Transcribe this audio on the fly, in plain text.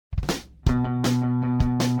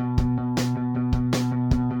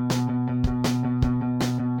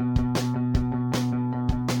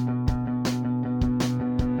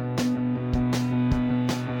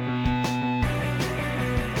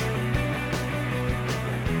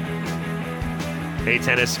Hey,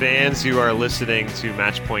 tennis fans, you are listening to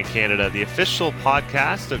Matchpoint Canada, the official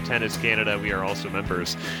podcast of Tennis Canada. We are also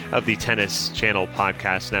members of the Tennis Channel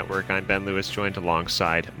Podcast Network. I'm Ben Lewis, joined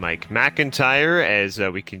alongside Mike McIntyre as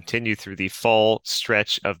we continue through the fall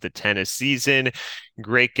stretch of the tennis season.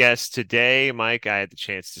 Great guest today, Mike. I had the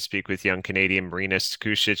chance to speak with young Canadian Marina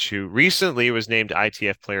Stakusic, who recently was named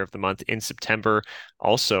ITF Player of the Month in September,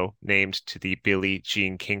 also named to the Billie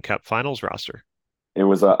Jean King Cup Finals roster. It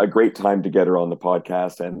was a great time to get her on the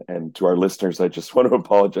podcast. And to our listeners, I just want to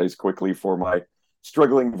apologize quickly for my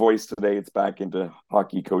struggling voice today. It's back into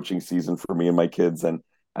hockey coaching season for me and my kids. And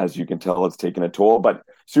as you can tell, it's taken a toll, but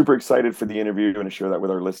super excited for the interview and to share that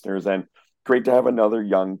with our listeners. And great to have another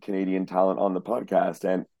young Canadian talent on the podcast.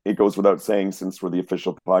 And it goes without saying, since we're the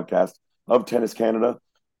official podcast of Tennis Canada,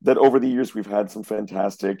 that over the years, we've had some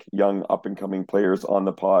fantastic young up and coming players on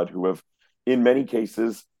the pod who have, in many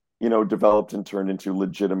cases, developed and turned into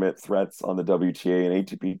legitimate threats on the WTA and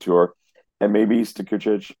ATP tour. And maybe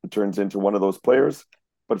Stakusic turns into one of those players.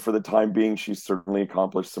 But for the time being, she's certainly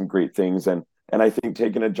accomplished some great things. And I think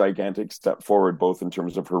taken a gigantic step forward, both in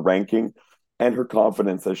terms of her ranking and her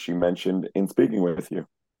confidence, as she mentioned in speaking with you.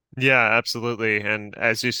 Yeah, absolutely. And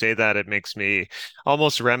as you say that, it makes me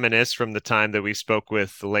almost reminisce from the time that we spoke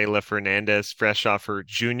with Leylah Fernandez, fresh off her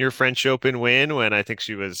junior French Open win, when I think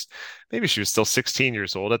maybe she was still 16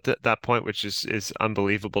 years old at that point, which is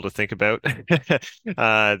unbelievable to think about.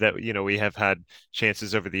 We have had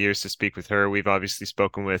chances over the years to speak with her. We've obviously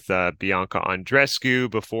spoken with Bianca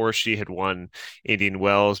Andreescu before she had won Indian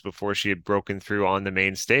Wells, before she had broken through on the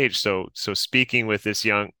main stage. So speaking with these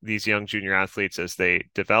young junior athletes as they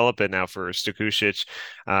develop, and now for Stakusic,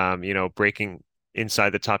 breaking inside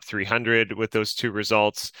the top 300 with those two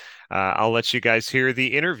results. I'll let you guys hear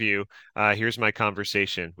the interview. Here's my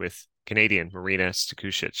conversation with Canadian Marina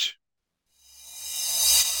Stakusic.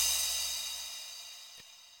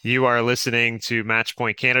 You are listening to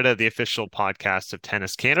Matchpoint Canada, the official podcast of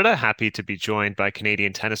Tennis Canada. Happy to be joined by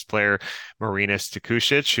Canadian tennis player Marina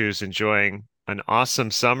Stakusic, who's enjoying an awesome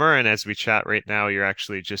summer. And as we chat right now, you're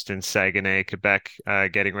actually just in Saguenay, Quebec,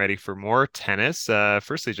 getting ready for more tennis.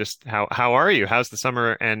 Firstly, just how are you? How's the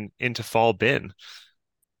summer and into fall been?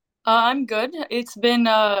 I'm good. It's been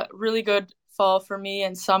a really good fall for me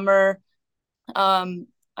and summer.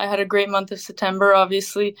 I had a great month of September,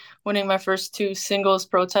 obviously winning my first two singles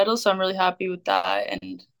pro titles. So I'm really happy with that,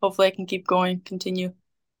 and hopefully I can keep going, continue.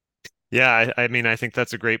 Yeah, I mean, I think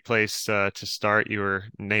that's a great place to start. You were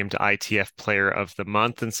named ITF Player of the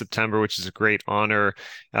Month in September, which is a great honor,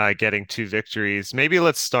 getting two victories. Maybe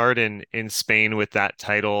let's start in Spain with that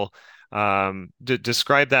title.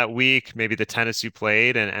 Describe that week, maybe the tennis you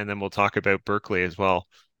played, and then we'll talk about Berkeley as well.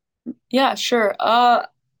 Yeah, sure.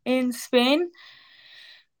 In Spain,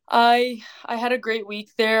 I had a great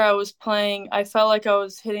week there. I felt like I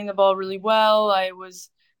was hitting the ball really well. I was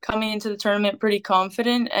coming into the tournament pretty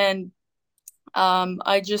confident, and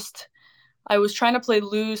I was trying to play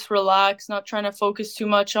loose, relax, not trying to focus too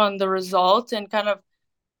much on the result, and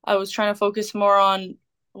I was trying to focus more on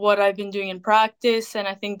what I've been doing in practice, and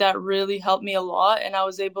I think that really helped me a lot. And I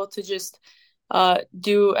was able to just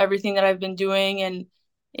do everything that I've been doing and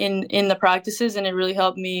in the practices, and it really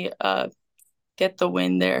helped me get the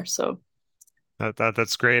win there. So.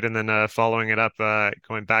 That's great. And then following it up,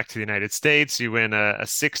 going back to the United States, you win a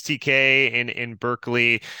 60K in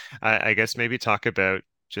Berkeley. I guess maybe talk about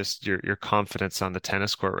just your confidence on the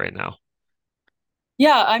tennis court right now.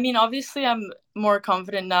 Yeah, I mean, obviously, I'm more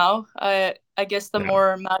confident now. I guess the Yeah.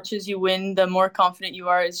 more matches you win, the more confident you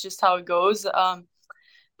are. It's just how it goes.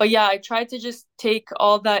 But yeah, I tried to just take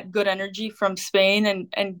all that good energy from Spain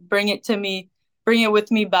and bring it with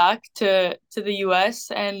me back to the US.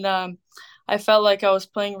 And I felt like I was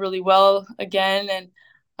playing really well again, and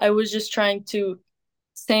I was just trying to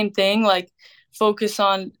same thing, like focus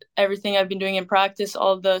on everything I've been doing in practice,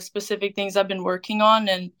 all the specific things I've been working on,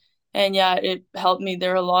 and yeah, it helped me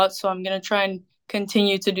there a lot. So I'm gonna try and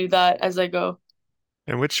continue to do that as I go.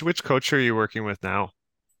 And which coach are you working with now?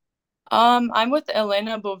 I'm with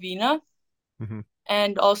Elena Bovina Hmm.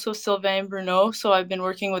 and also Sylvain Bruno. So I've been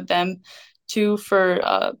working with them too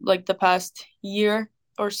for like the past year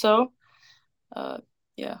or so. Uh,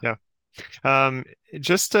 yeah. Yeah. Um,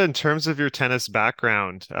 just in terms of your tennis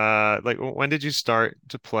background, like when did you start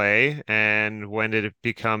to play, and when did it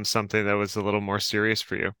become something that was a little more serious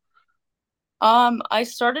for you? I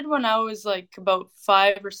started when I was like about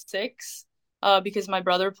 5 or 6, because my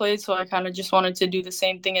brother played, so I kind of just wanted to do the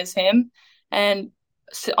same thing as him. And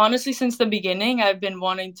honestly, since the beginning, I've been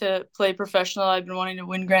wanting to play professional. I've been wanting to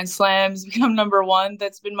win Grand Slams, become number one.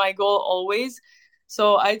 That's been my goal always.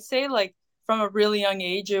 So I'd say like from a really young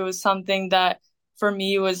age, it was something that for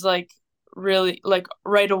me was like really like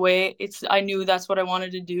right away. It's I knew that's what I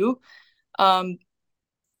wanted to do. Um,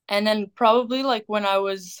 and then probably like when I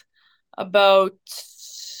was about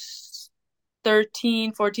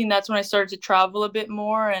 13, 14, that's when I started to travel a bit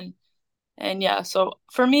more and yeah, so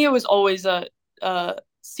for me it was always a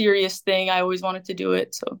serious thing. I always wanted to do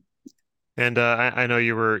it. So And I know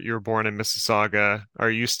you were born in Mississauga. Are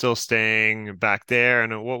you still staying back there?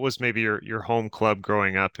 And what was maybe your home club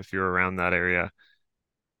growing up if you were around that area?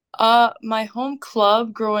 my home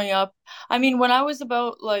club growing up, I mean when I was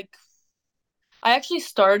about like I actually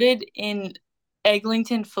started in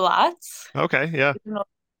Eglinton Flats. Okay, yeah. You know,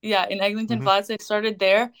 yeah, in Eglinton Hmm. Flats, I started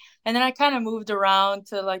there, and then I kind of moved around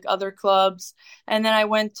to like other clubs, and then I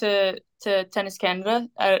went to Tennis Canada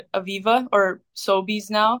at Aviva or Sobey's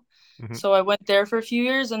now. Hmm. So I went there for a few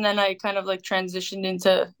years, and then I kind of like transitioned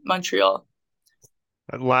into Montreal.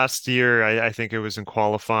 Last year, I think it was in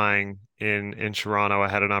qualifying in Toronto. I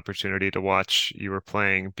had an opportunity to watch you were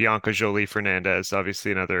playing Bianca Jolie Fernandez,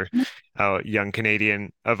 obviously another young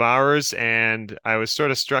Canadian of ours, and I was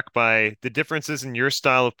sort of struck by the differences in your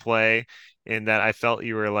style of play. In that I felt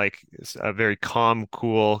you were like a very calm,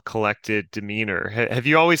 cool, collected demeanor. Have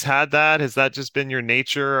you always had that? Has that just been your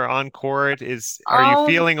nature on court? Are you Um,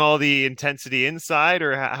 feeling all the intensity inside,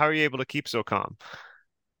 or how are you able to keep so calm?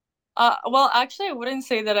 well, actually, I wouldn't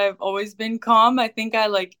say that I've always been calm. I think I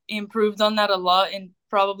like improved on that a lot in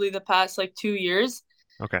probably the past like 2 years.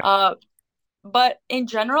 Okay. Uh, but in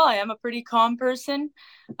general, I am a pretty calm person.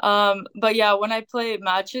 But yeah, when I play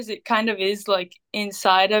matches, it kind of is like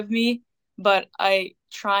inside of me, but I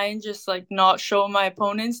try and just like not show my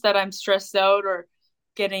opponents that I'm stressed out or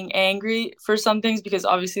getting angry for some things because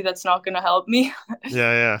obviously that's not going to help me.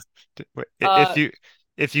 Yeah, yeah. Uh,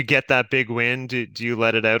 If you get that big win, do you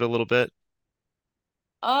let it out a little bit?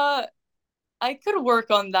 uh, I could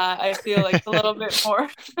work on that. I feel like a little bit more.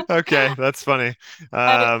 Okay, that's funny.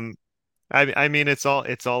 I Um, I mean it's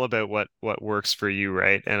all about what works for you,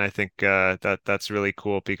 right? And I think that's really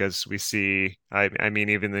cool because we see I mean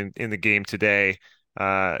even in the game today,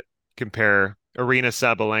 uh compare Arena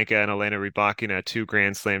Sabalenka and Elena Rybakina, two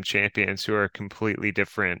Grand Slam champions who are completely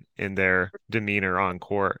different in their demeanor on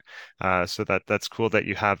court. So that's cool that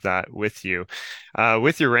you have that with you.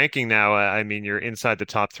 With your ranking now, I mean you're inside the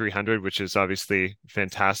top 300, which is obviously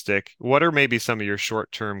fantastic. What are maybe some of your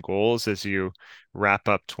short-term goals as you wrap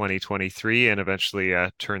up 2023 and eventually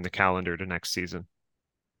turn the calendar to next season?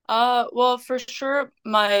 well, for sure,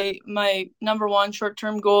 my number one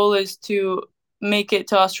short-term goal is to make it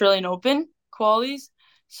to Australian Open qualies.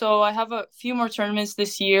 So I have a few more tournaments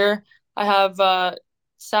this year. I have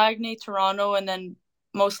Saguenay, Toronto, and then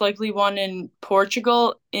most likely one in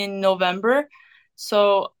Portugal in November.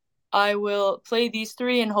 So I will play these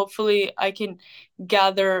three, and hopefully I can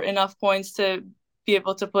gather enough points to be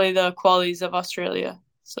able to play the qualies of Australia.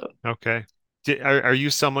 So. Okay. Are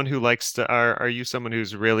you someone who likes to are you someone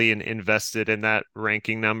who's really invested in that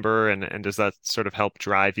ranking number and does that sort of help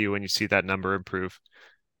drive you when you see that number improve?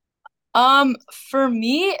 For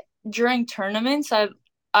me, during tournaments, I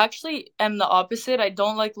actually am the opposite. I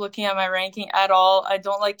don't like looking at my ranking at all. I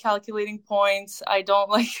don't like calculating points. I don't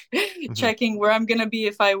like Hmm. checking where I'm gonna be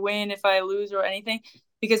if I win, if I lose, or anything,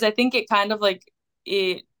 because I think it kind of like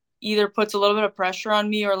it either puts a little bit of pressure on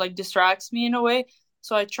me or like distracts me in a way.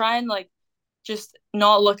 So I try and like just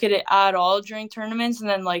not look at it at all during tournaments, and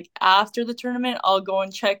then like after the tournament, I'll go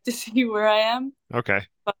and check to see where I am. Okay.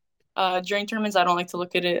 But during tournaments, I don't like to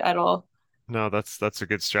look at it at all. No, that's a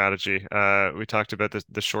good strategy. We talked about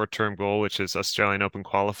the short-term goal, which is Australian Open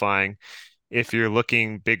qualifying. If you're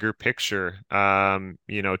looking bigger picture,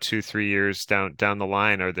 you know, 2, 3 years down the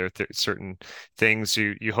line, are there certain things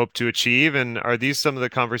you hope to achieve? And are these some of the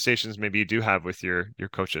conversations maybe you do have with your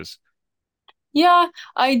coaches? Yeah,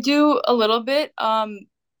 I do a little bit.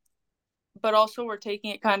 But also we're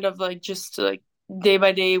taking it kind of like just like day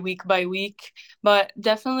by day, week by week. But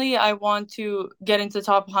definitely I want to get into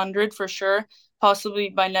top 100 for sure, possibly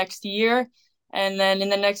by next year. And then in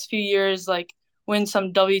the next few years, like win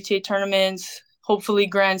some WTA tournaments, hopefully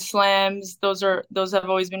Grand Slams. Those have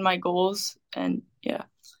always been my goals. And yeah.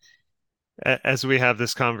 As we have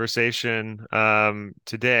this conversation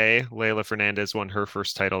today, Leylah Fernandez won her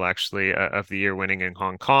first title actually of the year, winning in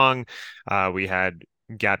Hong Kong. We had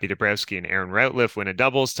Gabby Dabrowski and Aaron Routliffe win a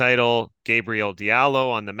doubles title. Gabriel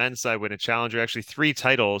Diallo on the men's side win a challenger. Actually, three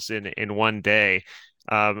titles in one day.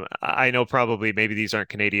 I know probably maybe these aren't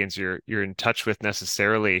Canadians you're in touch with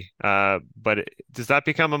necessarily, but does that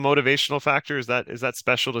become a motivational factor? Is that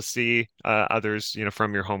special to see others, you know,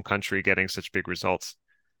 from your home country getting such big results?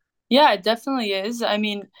 Yeah, it definitely is. I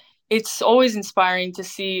mean, it's always inspiring to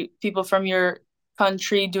see people from your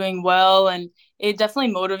country doing well, and it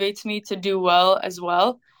definitely motivates me to do well as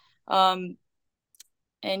well. Um,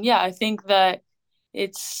 and yeah, I think that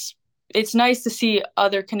it's it's nice to see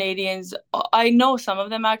other Canadians. I know some of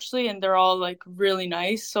them actually, and they're all like really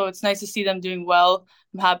nice. So it's nice to see them doing well.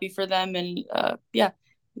 I'm happy for them, and yeah,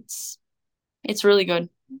 it's it's really good.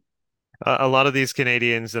 A lot of these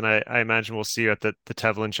Canadians, and I imagine we'll see you at the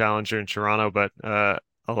Tevlin Challenger in Toronto, but a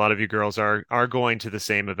lot of you girls are going to the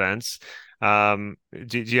same events. Do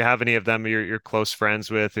you have any of them you're close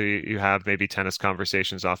friends with, or you have maybe tennis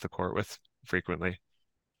conversations off the court with frequently?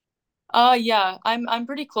 Yeah, I'm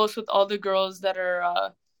pretty close with all the girls that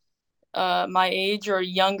are my age or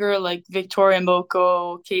younger, like Victoria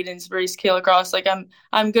Mboko, Cadence Brace, Kayla Cross. Like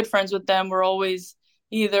I'm good friends with them. We're always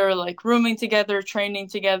either like rooming together, training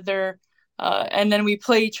together, and then we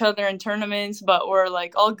play each other in tournaments, but we're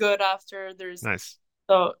like all good after. There's Nice.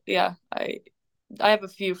 so yeah, I have a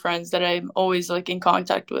few friends that I'm always like in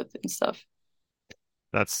contact with and stuff.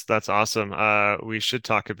 That's awesome. We should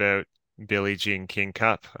talk about Billie Jean King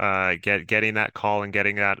Cup. Getting that call and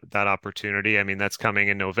getting that opportunity. I mean, that's coming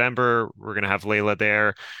in November. We're gonna have Leylah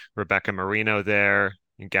there, Rebecca Marino there,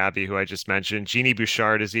 and Gabby, who I just mentioned. Jeannie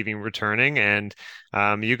Bouchard is even returning, and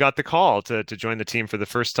you got the call to join the team for the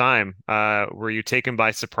first time. Were you taken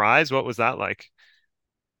by surprise? What was that like?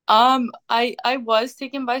 I was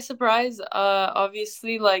taken by surprise,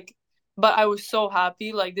 obviously, like, but I was so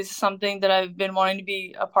happy. Like, this is something that I've been wanting to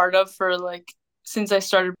be a part of for like since I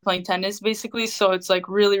started playing tennis, basically. So it's like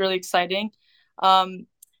really, really exciting. Um,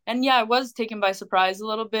 and yeah, I was taken by surprise a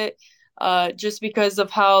little bit, just because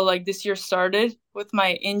of how like this year started with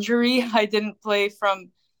my injury. I didn't play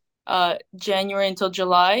from January until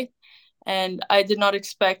July, and I did not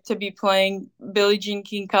expect to be playing Billie Jean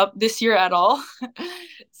King Cup this year at all.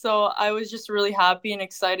 So I was just really happy and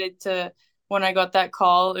excited to when I got that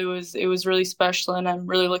call. It was really special, and I'm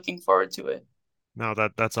really looking forward to it. No,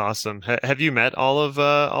 that's awesome. Have you met all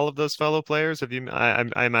of those fellow players? Have you?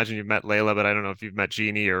 I imagine you've met Leylah, but I don't know if you've met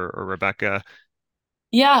Jeannie or Rebecca.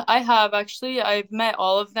 Yeah, I have actually. I've met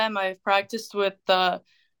all of them. I've practiced with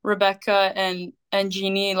Rebecca and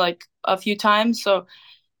Jeannie like a few times. So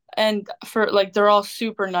and for like they're all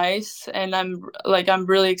super nice, and I'm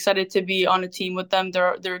really excited to be on a team with them.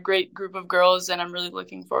 They're a great group of girls, and I'm really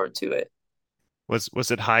looking forward to it.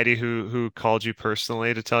 Was it Heidi who called you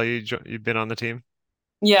personally to tell you you've been on the team?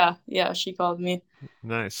 Yeah, yeah, she called me.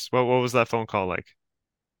 Nice. What was that phone call like?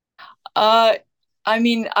 Uh, I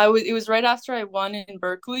mean, I was it was right after I won in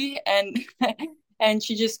Berkeley, and and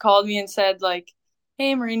she just called me and said like,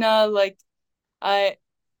 "Hey Marina, like I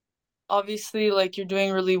obviously like you're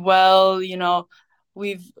doing really well,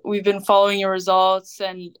 we've been following your results,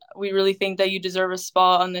 and we really think that you deserve a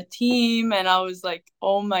spot on the team." And I was like,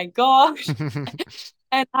 "Oh my gosh."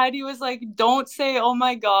 And Heidi was like, "Don't say oh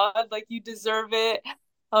my God, like you deserve it."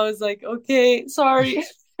 I was like, "Okay, sorry."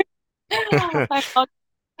 I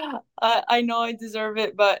I know I deserve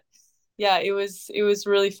it, but yeah, it was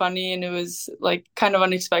really funny, and it was like kind of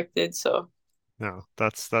unexpected. So No,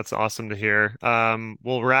 that's awesome to hear.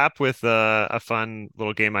 We'll wrap with a fun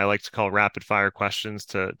little game I like to call rapid fire questions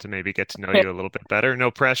to maybe get to know okay, you a little bit better. No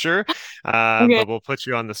pressure, okay, but we'll put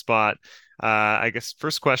you on the spot. I guess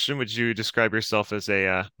first question, would you describe yourself as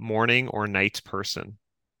a morning or night person?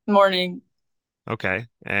 morning, Okay.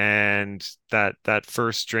 And that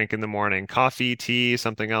first drink in the morning, coffee, tea,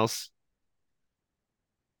 something else?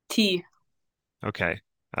 tea, Okay.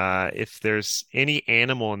 If there's any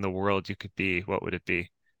animal in the world you could be, what would it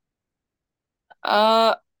be?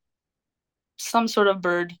 uh, some sort of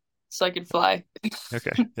bird so I could fly.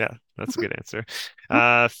 Okay. Yeah, that's a good answer.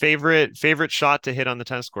 Favorite shot to hit on the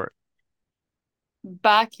tennis court?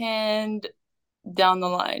 Backhand down the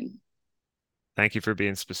line. Thank you for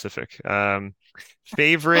being specific.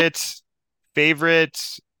 Favorite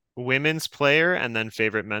favorite women's player and then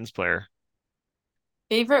favorite men's player.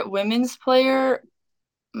 Favorite women's player?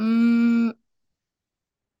 Mm,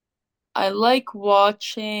 I like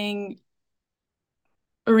watching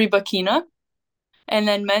Rybakina, and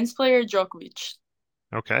then men's player Djokovic.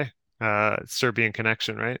 Okay. Serbian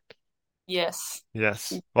connection, right? Yes,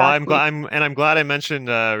 Yes. Well, exactly. I'm glad I mentioned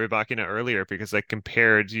Rybakina earlier because I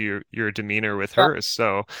compared your demeanor with Yeah. hers.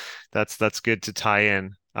 So that's good to tie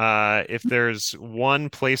in. If there's one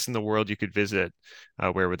place in the world you could visit,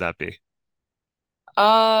 where would that be?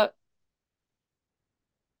 Uh,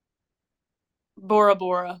 Bora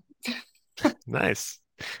Bora. Nice.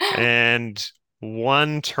 And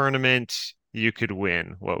one tournament you could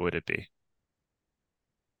win, what would it be?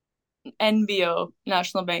 NBO,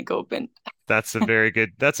 National Bank Open. That's a very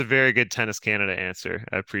good Tennis Canada answer.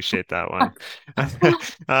 I appreciate that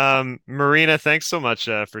one. Marina, thanks so much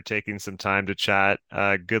for taking some time to chat.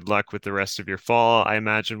 Good luck with the rest of your fall. I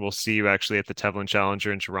imagine we'll see you actually at the Tevlin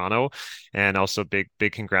Challenger in Toronto, and also big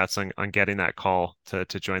congrats on getting that call to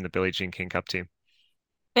join the Billie Jean King Cup team.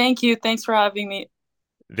 Thank you. Thanks for having me.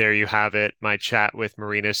 There you have it, my chat with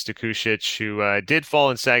Marina Stakusic, who did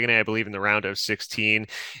fall in Saguenay, I believe, in the round of 16,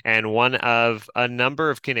 and one of a number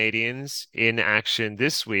of Canadians in action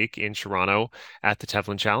this week in Toronto at the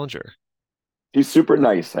Tevlin Challenger. She's super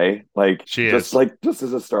nice, hey? She is. Just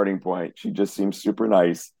as a starting point, she just seems super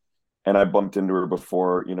nice. And I bumped into her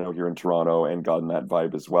before, here in Toronto and gotten that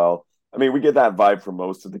vibe as well. I mean, we get that vibe from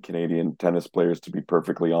most of the Canadian tennis players, to be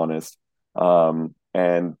perfectly honest.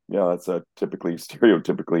 And that's a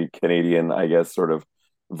stereotypically Canadian, I guess, sort of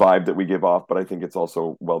vibe that we give off, but I think it's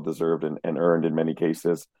also well deserved and earned in many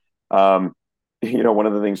cases. One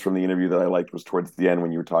of the things from the interview that I liked was towards the end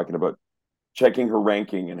when you were talking about checking her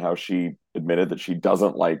ranking and how she admitted that she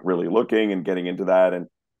doesn't like really looking and getting into that. And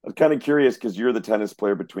I was kind of curious because you're the tennis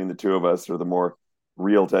player between the two of us, or the more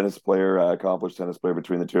real tennis player, accomplished tennis player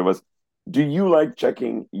between the two of us. Do you like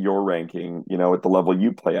checking your ranking, at the level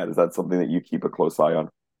you play at? Is that something that you keep a close eye on?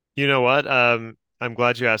 You know what? I'm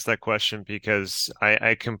glad you asked that question because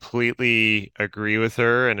I completely agree with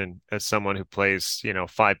her. And as someone who plays,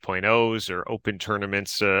 5.0s or open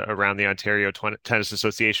tournaments around the Ontario Tennis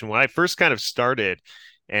Association, when I first kind of started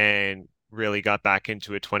and really got back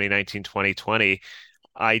into it 2019, 2020,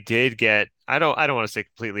 I did get I don't want to say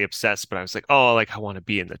completely obsessed, but I was like, oh, like I want to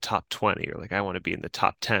be in the top 20 or like I want to be in the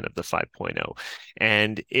top 10 of the 5.0.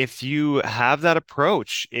 And if you have that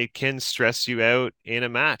approach, it can stress you out in a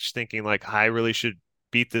match thinking like I really should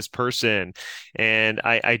beat this person. And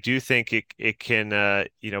I do think it can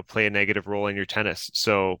play a negative role in your tennis.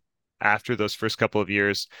 So after those first couple of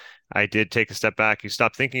years, I did take a step back. You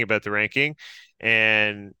stop thinking about the ranking.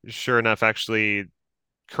 And sure enough, actually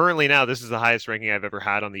currently now this is the highest ranking I've ever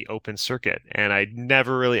had on the open circuit. And I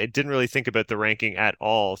didn't really think about the ranking at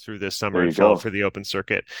all through this summer There you until go. for the open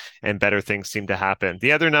circuit, and better things seem to happen.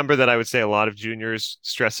 The other number that I would say a lot of juniors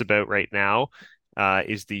stress about right now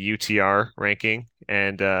is the UTR ranking.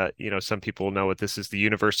 And, some people know what this is, the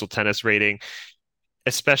Universal Tennis Rating,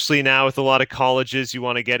 especially now with a lot of colleges, you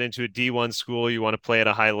want to get into a D1 school, you want to play at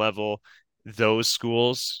a high level. Those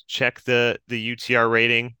schools check the UTR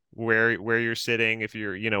rating where you're sitting, if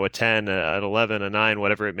you're, a 10, an 11, a 9,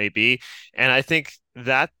 whatever it may be. And I think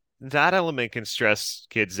that element can stress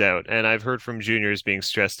kids out. And I've heard from juniors being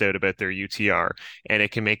stressed out about their UTR, and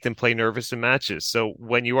it can make them play nervous in matches. So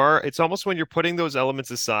it's almost when you're putting those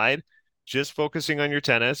elements aside, just focusing on your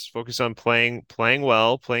tennis, focus on playing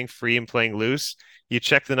well, playing free and playing loose. You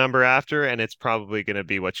check the number after, and it's probably going to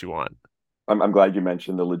be what you want. I'm glad you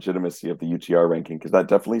mentioned the legitimacy of the UTR ranking, because that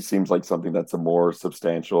definitely seems like something that's a more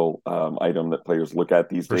substantial item that players look at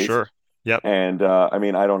these For days. sure. Yep. And I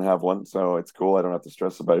mean, I don't have one, so it's cool. I don't have to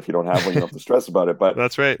stress about it. If you don't have one, you don't have to stress about it. But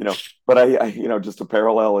That's right. but just a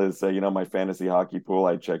parallel is my fantasy hockey pool.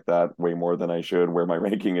 I check that way more than I should, where my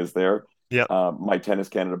ranking is there. Yep. My Tennis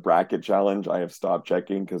Canada bracket challenge, I have stopped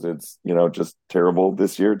checking because it's just terrible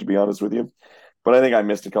this year, to be honest with you. But I think I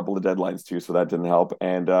missed a couple of deadlines too, so that didn't help.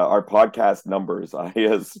 And our podcast numbers, I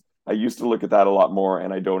used to look at that a lot more,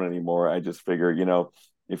 and I don't anymore. I just figure,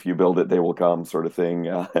 if you build it, they will come, sort of thing.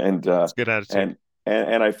 It's a good attitude.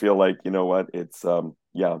 And I feel like it's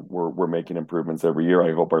we're making improvements every year.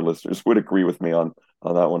 I hope our listeners would agree with me on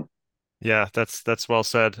that one. Yeah, that's well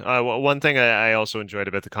said. One thing I also enjoyed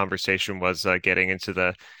about the conversation was getting into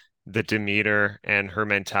the demeanor and her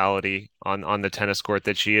mentality on the tennis court,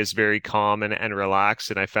 that she is very calm and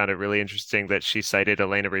relaxed. And I found it really interesting that she cited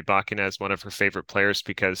Elena Rybakina as one of her favorite players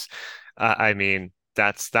because, I mean,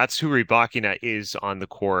 that's who Rybakina is on the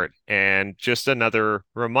court. And just another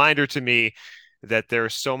reminder to me that there are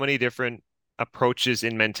so many different approaches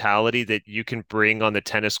in mentality that you can bring on the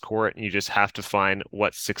tennis court, and you just have to find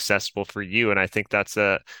what's successful for you. And I think that's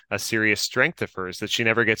a serious strength of hers, that she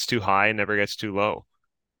never gets too high and never gets too low.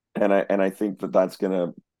 And I think that that's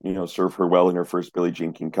gonna serve her well in her first Billie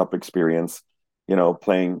Jean King Cup experience.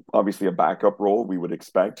 Playing obviously a backup role, we would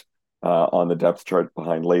expect on the depth chart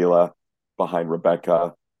behind Leylah, behind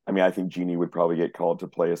Rebecca. I mean, I think Jeannie would probably get called to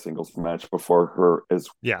play a singles match before her as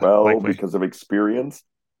Yeah, well likely. because of experience.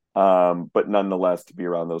 But nonetheless, to be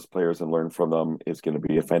around those players and learn from them is going to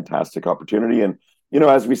be a fantastic opportunity. And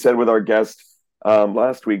as we said with our guest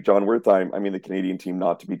last week, John Wertheim, I mean, the Canadian team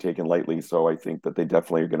not to be taken lightly. So I think that they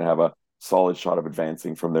definitely are going to have a solid shot of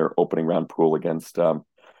advancing from their opening round pool against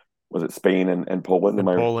was it Spain and Poland? In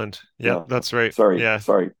Am I? Poland. Yep, Yeah. that's right. Sorry, Yeah.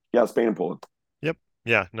 sorry. Yeah, Spain and Poland. Yep.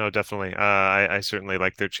 Yeah, no, definitely. I certainly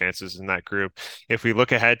like their chances in that group. If we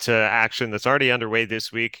look ahead to action that's already underway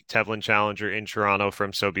this week, Tevlin Challenger in Toronto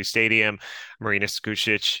from Sobey Stadium, Marina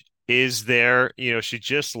Stakusic is there. She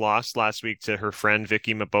just lost last week to her friend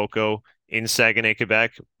Vicky Maboko in Saguenay,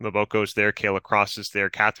 Quebec. Maboko's there, Kayla Cross is there,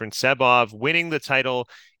 Catherine Sebov winning the title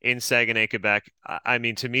in Saguenay, Quebec. I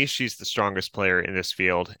mean, to me, she's the strongest player in this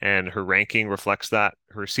field, and her ranking reflects that.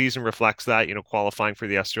 Her season reflects that, qualifying for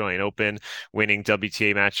the Australian Open, winning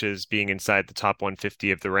WTA matches, being inside the top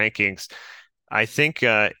 150 of the rankings. I think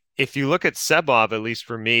if you look at Sebov, at least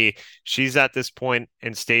for me, she's at this point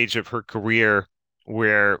and stage of her career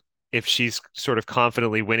where if she's sort of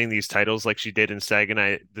confidently winning these titles like she did in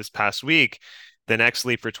Saguenay this past week, the next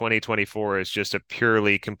leap for 2024 is just a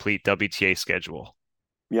purely complete WTA schedule.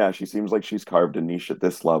 Yeah, she seems like she's carved a niche at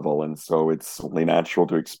this level, and so it's only natural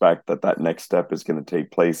to expect that that next step is going to take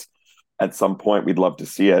place at some point. We'd love to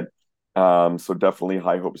see it. So definitely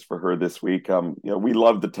high hopes for her this week. We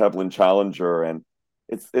love the Tevlin Challenger, and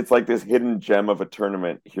it's like this hidden gem of a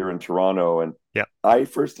tournament here in Toronto. And Yeah. I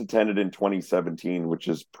first attended in 2017, which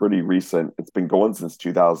is pretty recent. It's been going since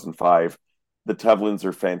 2005. The Tevlins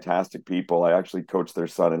are fantastic people. I actually coached their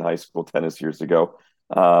son in high school tennis years ago.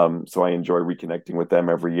 So I enjoy reconnecting with them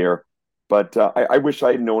every year. But I wish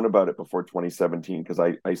I had known about it before 2017 because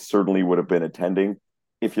I certainly would have been attending.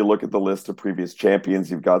 If you look at the list of previous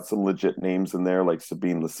champions, you've got some legit names in there like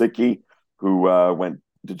Sabine Lisicki, who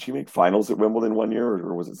did she make finals at Wimbledon one year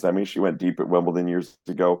or was it semi? She went deep at Wimbledon years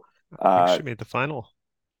ago. I think Uh, she made the final.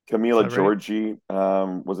 Is Camila that right? Giorgi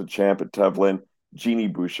was a champ at Tevlin. Jeannie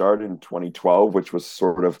Bouchard in 2012, which was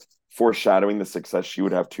sort of foreshadowing the success she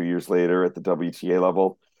would have 2 years later at the WTA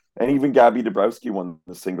level. And even Gabby Dabrowski won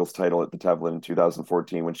the singles title at the Tevlin in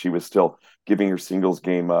 2014 when she was still giving her singles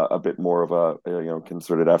game a bit more of a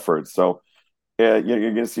concerted effort. So you're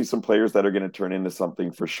going to see some players that are going to turn into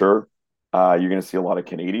something for sure. You're going to see a lot of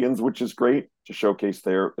Canadians, which is great to showcase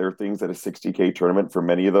their things at a 60K tournament. For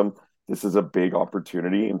many of them, this is a big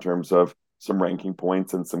opportunity in terms of some ranking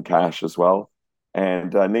points and some cash as well.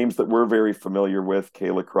 And names that we're very familiar with: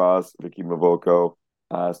 Kayla Cross, Vicky Mavoko,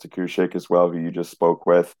 Stakusic as well, who you just spoke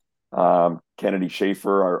with. Kennedy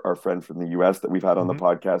Schaefer, our friend from the US that we've had on the Hmm.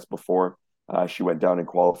 podcast before. She went down in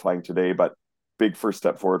qualifying today, but big first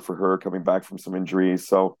step forward for her coming back from some injuries.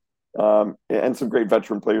 So, and some great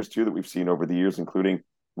veteran players too that we've seen over the years, including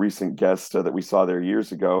recent guests that we saw there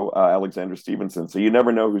years ago, Alexander Stevenson. So you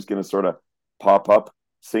never know who's going to sort of pop up.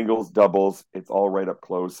 Singles, doubles, it's all right up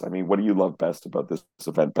close. I mean, what do you love best about this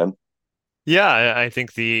event, Ben? Yeah, I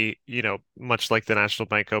think much like the National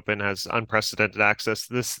Bank Open has unprecedented access,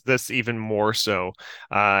 this even more so,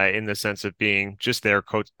 in the sense of being just there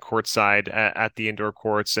courtside at the indoor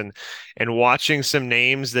courts and watching some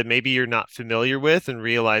names that maybe you're not familiar with and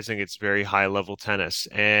realizing it's very high level tennis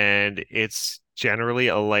and it's generally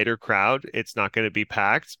a lighter crowd. It's not going to be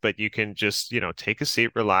packed, but you can just, take a seat,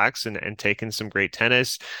 relax and take in some great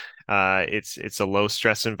tennis. It's a low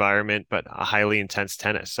stress environment, but a highly intense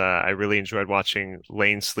tennis. I really enjoyed watching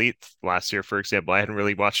Lane Sleet last year, for example. I hadn't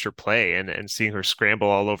really watched her play and seeing her scramble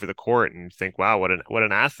all over the court and think, wow, what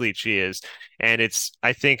an athlete she is. And it's,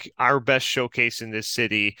 I think, our best showcase in this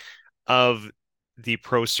city of the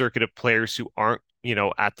pro circuit of players who aren't,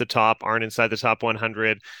 at the top, aren't inside the top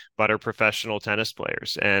 100, but are professional tennis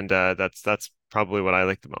players. And that's probably what I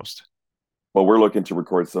like the most. Well, we're looking to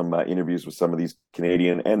record some interviews with some of these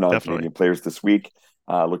Canadian and Definitely. non-Canadian players this week.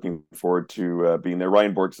 Looking forward to being there.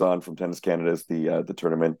 Ryan Borkzon from Tennis Canada is the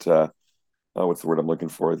tournament. What's the word I'm looking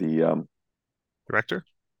for? The Director?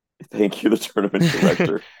 thank you, the tournament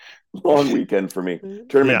director. Long weekend for me.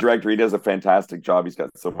 Tournament Yeah. director. He does a fantastic job. He's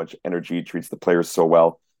got so much energy. Treats the players so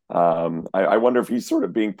well. I wonder if he's sort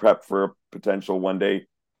of being prepped for a potential one day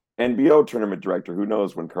NBO tournament director. Who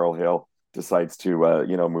knows when Carl Hale decides to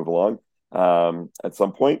move along at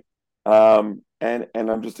some point. And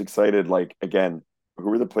I'm just excited. Like again,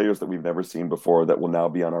 who are the players that we've never seen before that will now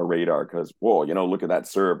be on our radar? Because whoa, look at that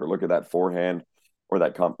serve or look at that forehand or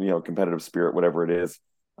that competitive spirit, whatever it is.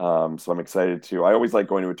 So I'm excited too. I always like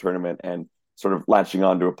going to a tournament and sort of latching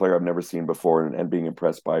on to a player I've never seen before and being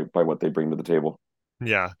impressed by what they bring to the table.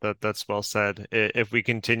 Yeah, that's well said. If we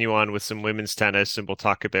continue on with some women's tennis, and we'll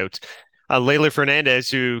talk about Leylah Fernandez,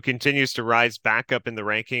 who continues to rise back up in the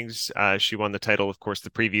rankings. She won the title, of course, the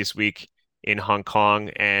previous week in Hong Kong,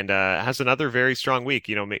 and has another very strong week,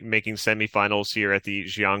 making semifinals here at the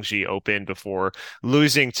Jiangxi Open before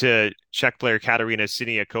losing to Czech player Katerina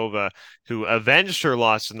Siniakova, who avenged her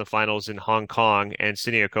loss in the finals in Hong Kong, and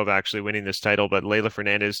Siniakova actually winning this title. But Leylah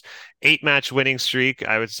Fernandez, 8-match winning streak,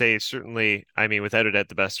 I would say certainly, I mean, without a doubt,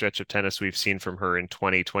 the best stretch of tennis we've seen from her in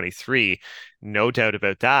 2023. No doubt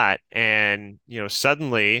about that. And,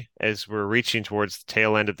 suddenly, as we're reaching towards the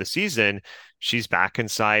tail end of the season, she's back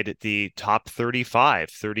inside the top 35,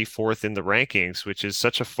 34th in the rankings, which is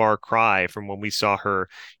such a far cry from when we saw her,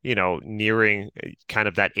 nearing kind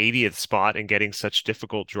of that 80th spot and getting such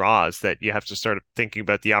difficult draws that you have to start thinking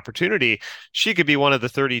about the opportunity. She could be one of the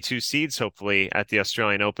 32 seeds, hopefully, at the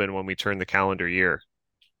Australian Open when we turn the calendar year.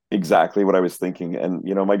 Exactly what I was thinking. And,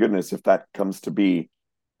 my goodness, if that comes to be,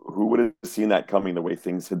 who would have seen that coming the way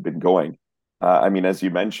things had been going? I mean, as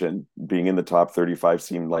you mentioned, being in the top 35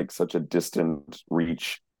 seemed like such a distant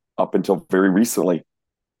reach up until very recently.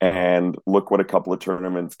 And look what a couple of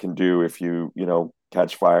tournaments can do if you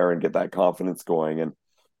catch fire and get that confidence going. And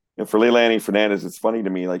for Leylah Fernandez, it's funny to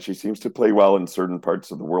me, like she seems to play well in certain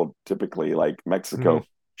parts of the world, typically, like Mexico. Mhm.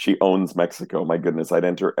 She owns Mexico. My goodness, I'd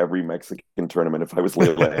enter every Mexican tournament if I was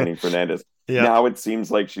Leylah Fernandez. Yeah. Now it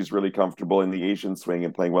seems like she's really comfortable in the Asian swing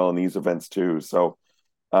and playing well in these events too. So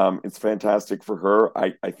it's fantastic for her.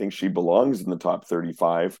 I think she belongs in the top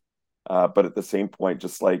 35. But at the same point,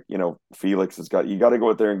 just like, Felix you got to go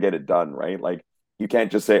out there and get it done, right? Like you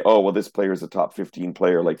can't just say, oh, well, this player is a top 15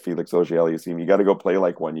 player like Felix Auger-Aliassime. You got to go play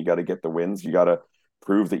like one. You got to get the wins. You got to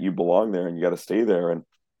prove that you belong there and you got to stay there. And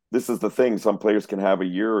this is the thing. Some players can have a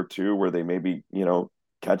year or two where they maybe,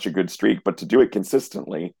 catch a good streak, but to do it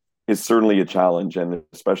consistently is certainly a challenge. And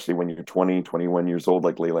especially when you're 20, 21 years old,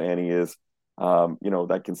 like Leylah Annie is,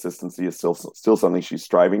 that consistency is still something she's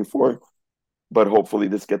striving for. But hopefully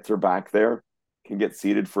this gets her back there, can get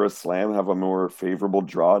seeded for a slam, have a more favorable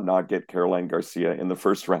draw, not get Caroline Garcia in the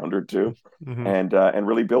first round or two, Mhm. and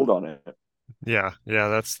really build on it. Yeah,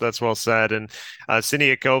 that's well said. And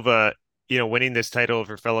Siniakova, winning this title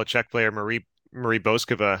over fellow Czech player Marie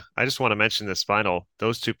Boskova. I just want to mention this final.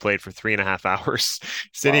 Those two played for 3.5 hours. Wow.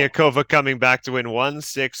 Siniakova coming back to win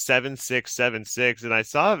 1-6, 7-6, 7-6. And I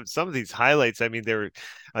saw some of these highlights. I mean, there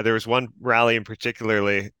was one rally in particular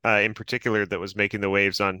that was making the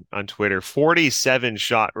waves on Twitter. 47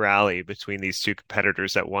 shot rally between these two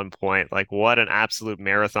competitors at one point. Like what an absolute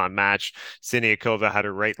marathon match. Siniakova had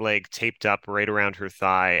her right leg taped up right around her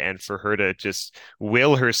thigh, and for her to just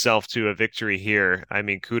will herself to a victory here, I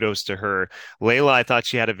mean, kudos to her. Leylah, I thought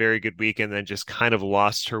she had a very good week and then just kind of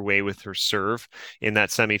lost her way with her serve in that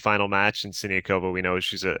semifinal match. And Siniakova, we know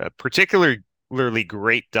she's a particularly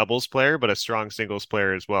great doubles player, but a strong singles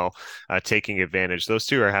player as well, taking advantage. Those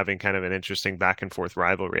two are having kind of an interesting back and forth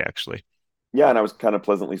rivalry, actually. Yeah, and I was kind of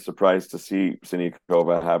pleasantly surprised to see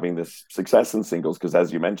Siniakova having this success in singles because,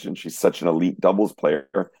 as you mentioned, she's such an elite doubles player.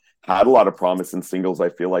 Had a lot of promise in singles, I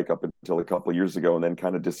feel like, up until a couple of years ago, and then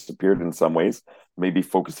kind of disappeared in some ways, maybe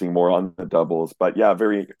focusing more on the doubles. But yeah,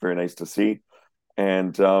 very, very nice to see.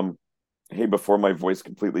 And hey, before my voice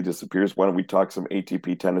completely disappears, why don't we talk some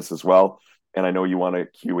ATP tennis as well? And I know you want to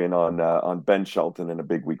cue in on Ben Shelton in a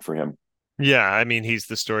big week for him. Yeah, I mean, he's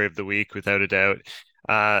the story of the week without a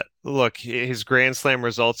doubt. Look, his Grand Slam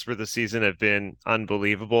results for the season have been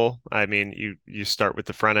unbelievable. I mean, you start with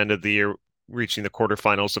the front end of the year, reaching the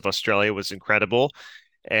quarterfinals of Australia was incredible,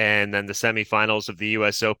 and then the semifinals of the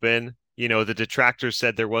U.S. Open. The detractors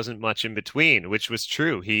said there wasn't much in between, which was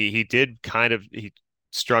true. He did he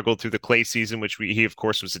struggled through the clay season, which he of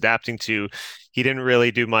course was adapting to. He didn't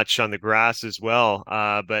really do much on the grass as well.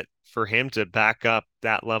 But for him to back up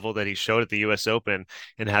that level that he showed at the U.S. Open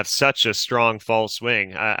and have such a strong fall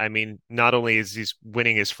swing, I mean, not only is he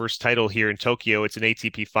winning his first title here in Tokyo, it's an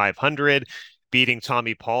ATP 500, beating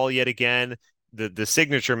Tommy Paul yet again. The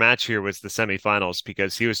signature match here was the semifinals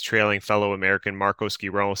because he was trailing fellow American Marcos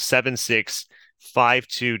Giron 7-6,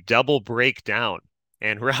 5-2 double breakdown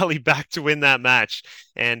and rallied back to win that match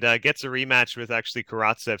and gets a rematch with actually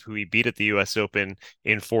Karatsev, who he beat at the U.S. Open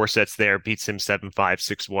in 4 sets there, beats him 7-5,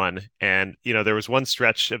 6-1. And, there was one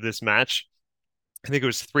stretch of this match, I think it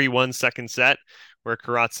was 3-1 second set, where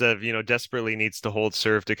Karatsev, desperately needs to hold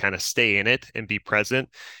serve to kind of stay in it and be present.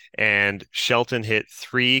 And Shelton hit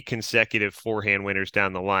 3 consecutive forehand winners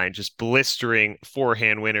down the line, just blistering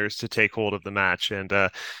forehand winners to take hold of the match. And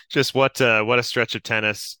just what a stretch of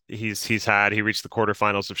tennis he's had. He reached the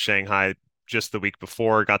quarterfinals of Shanghai just the week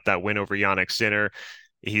before, got that win over Jannik Sinner.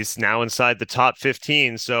 He's now inside the top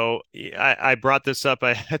 15. So I brought this up,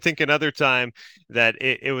 I think another time, that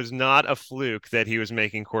it was not a fluke that he was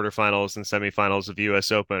making quarterfinals and semifinals of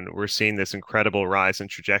US Open. We're seeing this incredible rise in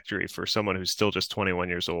trajectory for someone who's still just 21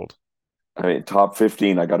 years old. I mean, top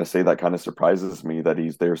 15, I got to say that kind of surprises me that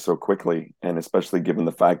he's there so quickly. And especially given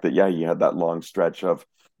the fact that, yeah, he had that long stretch of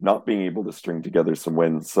not being able to string together some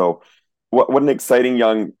wins. So, what an exciting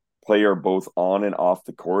young player, both on and off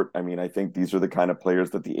the court. I mean, I think these are the kind of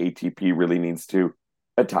players that the ATP really needs to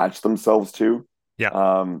attach themselves to.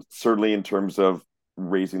 Yeah. Certainly in terms of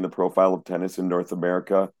raising the profile of tennis in North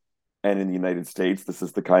America and in the United States, this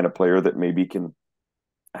is the kind of player that maybe can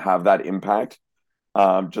have that impact.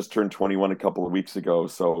 Just turned 21 a couple of weeks ago,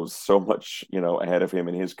 so much ahead of him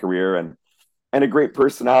in his career, and a great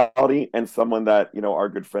personality, and someone that our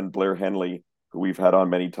good friend Blair Henley, who we've had on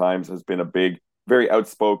many times, has been a very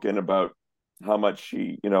outspoken about how much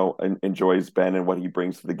she enjoys Ben and what he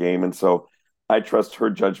brings to the game, and so I trust her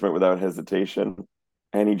judgment without hesitation.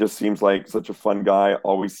 And he just seems like such a fun guy,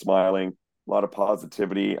 always smiling, a lot of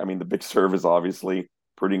positivity. I mean, the big serve is obviously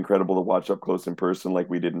pretty incredible to watch up close in person, like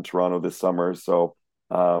we did in Toronto this summer. So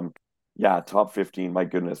yeah, top 15. My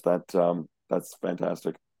goodness, that's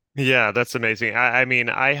fantastic. Yeah, that's amazing. I mean,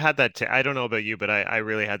 I had that. I don't know about you, but I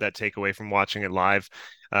really had that takeaway from watching it live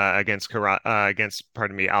against,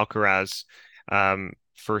 pardon me, Alcaraz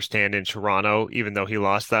firsthand in Toronto. Even though he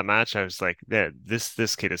lost that match, I was like,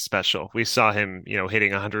 this kid is special. We saw him,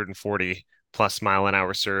 hitting 140 plus mile an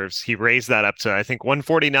hour serves. He raised that up to, I think,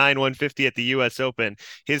 149, 150 at the U.S. Open.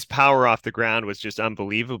 His power off the ground was just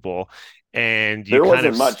unbelievable. And you There kind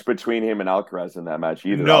of wasn't much between him and Alcaraz in that match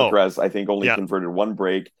either. no, Alcaraz, I think, only yeah, converted one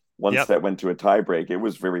break. One yep. set went to a tie break. It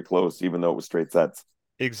was very close, even though it was straight sets.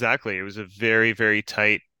 Exactly. It was a very, very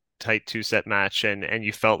tight two-set match, and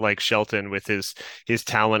you felt like Shelton with his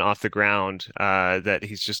talent off the ground, that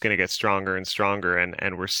he's just going to get stronger and stronger,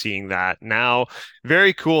 and we're seeing that now.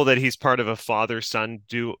 Very cool that he's part of a father-son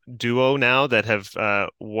duo now that have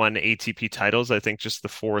won ATP titles. I think just the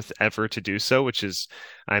fourth ever to do so, which is,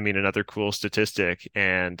 I mean, another cool statistic.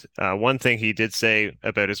 And one thing he did say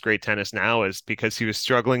about his great tennis now is because he was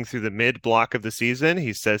struggling through the mid block of the season,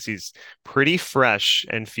 he says he's pretty fresh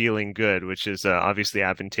and feeling good, which is obviously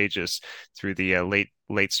advantageous through the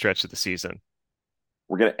late stretch of the season.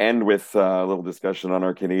 We're going to end with a little discussion on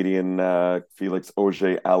our Canadian Felix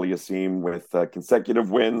Auger-Aliassime with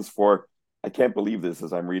consecutive wins for, I can't believe this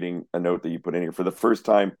as I'm reading a note that you put in here, for the first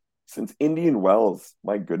time since Indian Wells.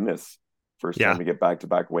 My goodness. First time Yeah. to get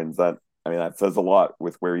back-to-back wins. That says a lot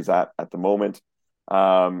with where he's at the moment.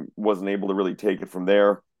 Wasn't able to really take it from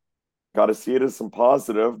there. Got to see it as some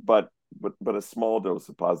positive, but a small dose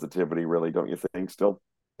of positivity, really, don't you think? Still,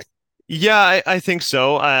 Yeah, I think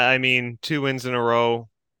so. I mean, two wins in a row.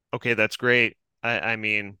 Okay, that's great. I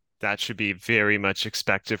mean, that should be very much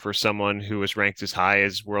expected for someone who was ranked as high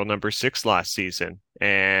as world number six last season.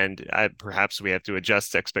 And perhaps we have to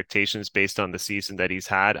adjust expectations based on the season that he's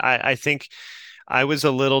had. I think I was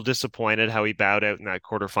a little disappointed how he bowed out in that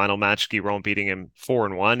quarterfinal match, Giron beating him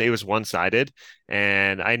 4-1. It was one-sided.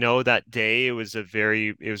 And I know that day it was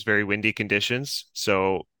very windy conditions.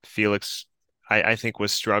 So Felix, I think,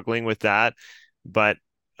 was struggling with that. But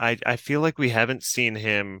I feel like we haven't seen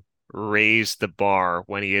him raise the bar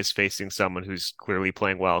when he is facing someone who's clearly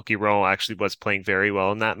playing well. Giron actually was playing very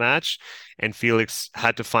well in that match, and Felix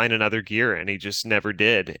had to find another gear, and he just never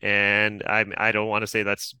did. And I don't want to say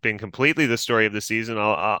that's been completely the story of the season.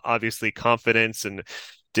 Obviously, confidence and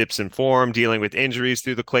dips in form, dealing with injuries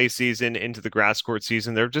through the clay season into the grass court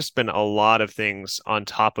season. There have just been a lot of things on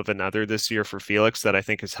top of another this year for Felix that I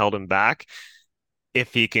think has held him back.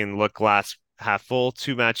 If he can look glass half full,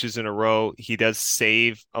 two matches in a row, he does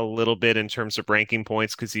save a little bit in terms of ranking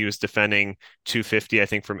points because he was defending 250, I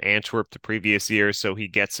think, from Antwerp the previous year. So he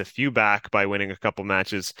gets a few back by winning a couple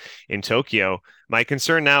matches in Tokyo. My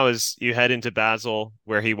concern now is you head into Basel,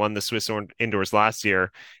 where he won the Swiss indoors last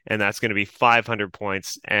year, and that's going to be 500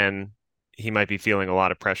 points, and he might be feeling a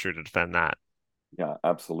lot of pressure to defend that. yeah,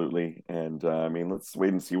 absolutely. And let's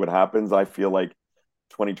wait and see what happens. I feel like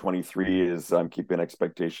 2023 is, I'm keeping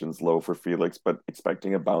expectations low for Felix, but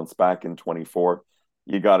expecting a bounce back in 24.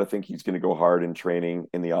 You got to think he's going to go hard in training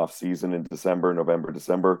in the off season in December, November,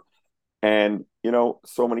 December. And,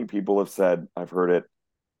 so many people have said, I've heard it,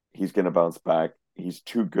 he's going to bounce back. He's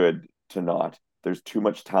too good to not. There's too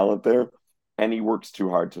much talent there. And he works too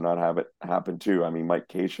hard to not have it happen too. I mean, Mike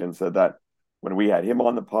Cation said that when we had him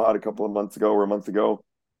on the pod a couple of months ago or a month ago.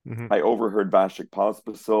 Mm-hmm. I overheard Vasek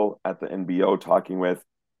Pospisil at the NBO talking with,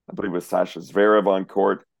 I believe it was Sasha Zverev on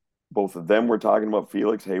court. Both of them were talking about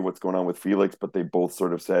Felix. Hey, what's going on with Felix? But they both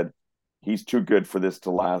sort of said, he's too good for this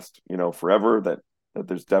to last, forever. That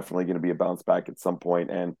there's definitely going to be a bounce back at some point.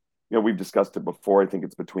 And we've discussed it before. I think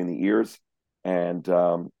it's between the ears, and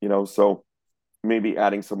so maybe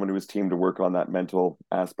adding someone to his team to work on that mental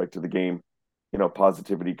aspect of the game.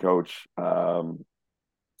 Positivity coach,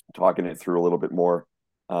 talking it through a little bit more.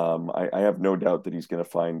 I have no doubt that he's going to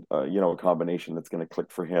find a combination that's going to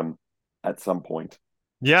click for him at some point.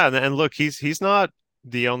 Yeah, and look, he's not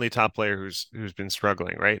the only top player who's been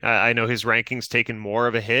struggling, right? I know his rankings taken more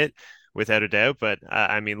of a hit without a doubt, but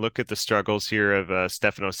I mean, look at the struggles here of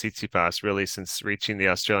Stefanos Tsitsipas really since reaching the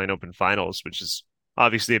Australian Open finals, which is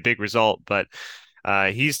obviously a big result, but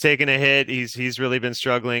he's taken a hit. He's really been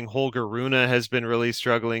struggling. Holger Rune has been really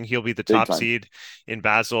struggling. He'll be the Big top time. seed in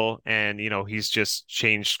Basel, and he's just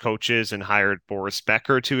changed coaches and hired Boris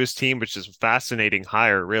Becker to his team, which is a fascinating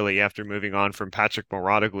hire, really, after moving on from Patrick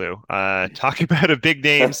Mouratoglou. Talking about a big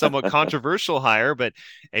name, somewhat controversial hire, but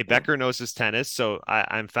a Becker knows his tennis, so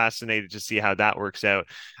I'm fascinated to see how that works out.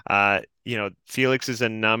 Felix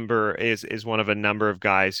is one of a number of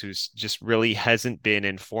guys who's just really hasn't been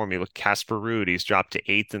in form. You look, Casper Ruud, he's dropped to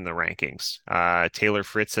 8th in the rankings. Taylor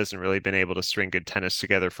Fritz hasn't really been able to string good tennis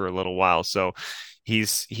together for a little while. So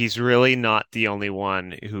he's really not the only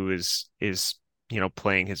one who is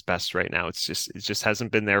playing his best right now. It just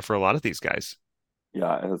hasn't been there for a lot of these guys.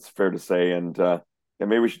 Yeah, that's fair to say. And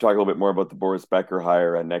maybe we should talk a little bit more about the Boris Becker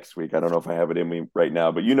hire next week. I don't know if I have it in me right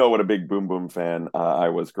now, but what a big Boom Boom fan I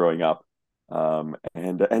was growing up. And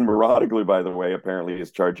Mouratoglou, by the way, apparently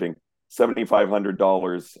is charging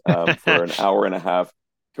 $7,500 for an hour and a half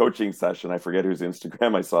coaching session. I forget whose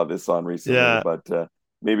Instagram I saw this on recently, but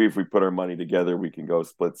maybe if we put our money together, we can go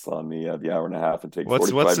splits on the hour and a half and take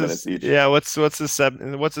 45 minutes each. Yeah, what's his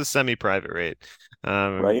semi-private rate?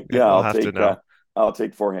 Right? Yeah, we'll have to know. I'll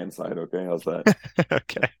take forehand side. Okay, how's that?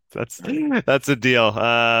 Okay, that's a deal.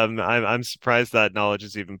 I'm surprised that knowledge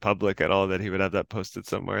is even public at all, that he would have that posted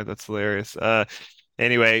somewhere. That's hilarious.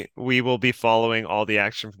 Anyway, we will be following all the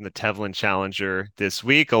action from the Tevlin Challenger this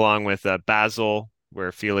week, along with Basel,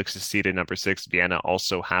 where Felix is seeded number 6, Vienna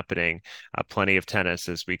also happening. Plenty of tennis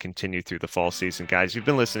as we continue through the fall season. Guys, you've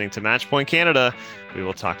been listening to Matchpoint Canada. We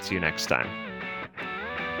will talk to you next time.